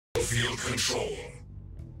Battlefield control.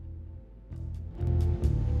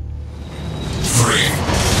 3,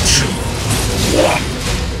 2,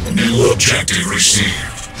 1. New objective received.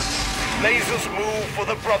 Lasers move for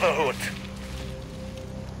the Brotherhood.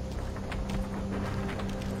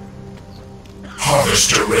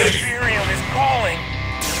 Harvester ready. Tiberium is calling.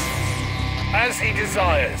 As he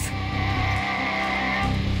desires.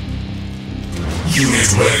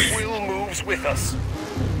 Unit ready. Will moves with us.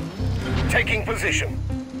 Taking position.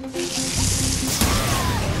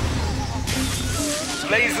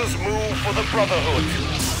 Lasers move for the Brotherhood.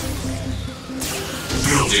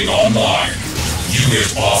 Building online.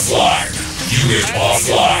 Unit offline. Unit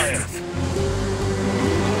offline.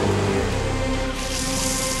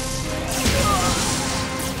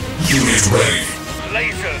 Unit ready.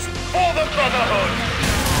 Lasers for the Brotherhood.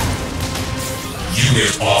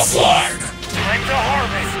 Unit offline. Time to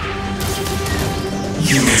harvest.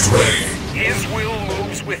 Unit ready. His will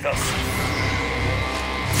moves with us.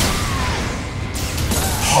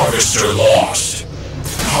 Harvester lost.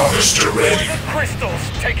 Harvester ready. The crystals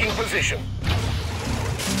taking position.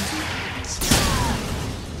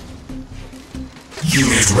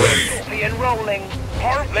 Unit ready. The enrolling.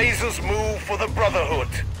 Lasers move for the Brotherhood.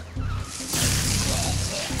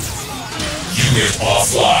 Unit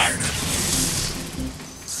offline.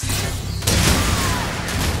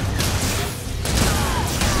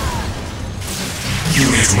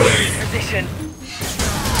 Unit ready. Position.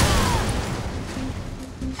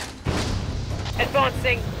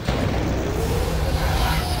 Advancing.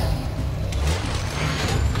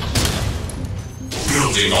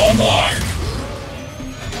 Building online.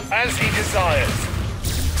 As he desires.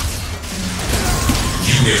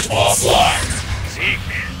 Unit offline. Seek.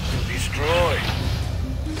 Destroy.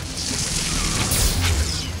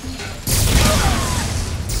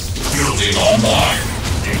 Building online.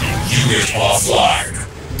 Unit offline.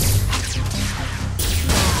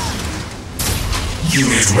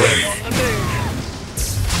 Unit ready. On the move.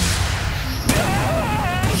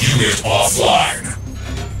 Unit offline.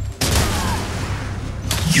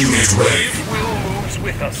 Unit ready. Will moves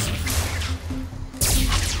with us.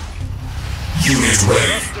 Unit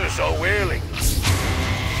ready. Thrusters are whirling.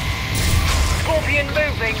 Scorpion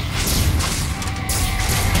moving.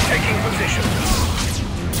 Taking position.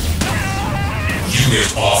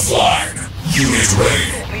 Unit offline. Unit ready.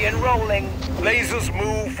 The enrolling. Lasers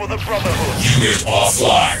move for the Brotherhood. Unit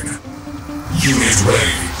offline. Unit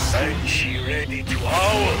ready. And she ready to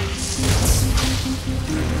howl.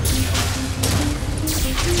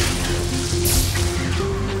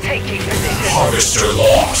 Taking position. Harvester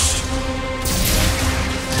lost.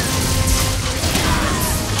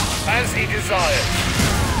 As he desires.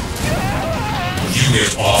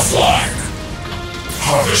 Unit offline.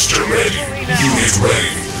 Harvester ready. Unit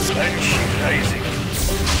ready. And she rising.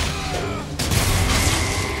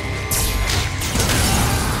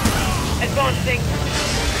 Advancing.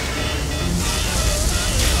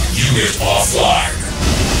 Unit offline.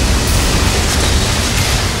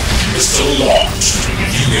 Missile launched.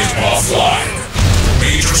 Unit offline.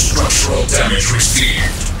 Major structural damage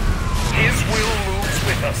received. His will moves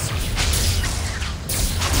with us.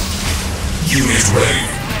 Unit ready.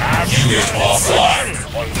 Unit offline.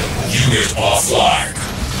 Unit offline.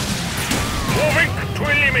 Moving to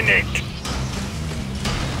eliminate.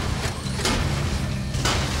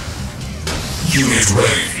 Unit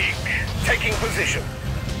ready. Taking position.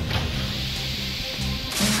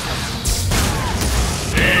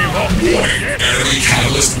 Warning. Enemy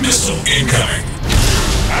catalyst missile incoming.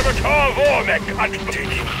 Avatar Vormech at taking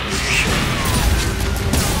position.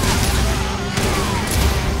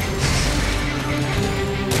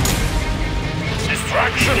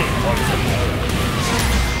 Distraction once more.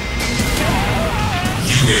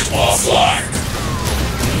 Unit offline.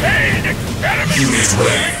 Failed experiment. Unit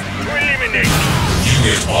ready. To eliminate.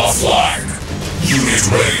 Unit offline. Unit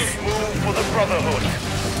ready. Move for the Brotherhood.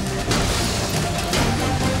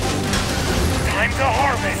 Time to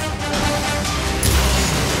harvest.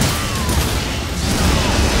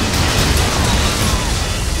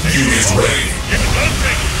 Unit ready.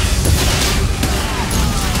 Advancing.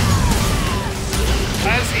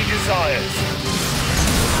 As he desires.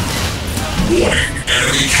 Warning.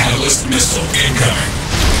 Enemy catalyst missile incoming.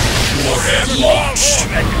 Warhead launched.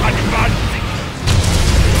 Vormech advancing.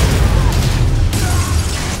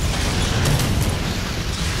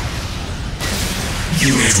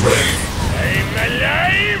 Unit ready. I'm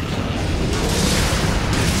alive!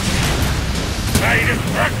 My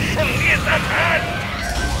destruction is at hand!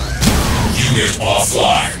 Unit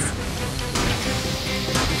offline.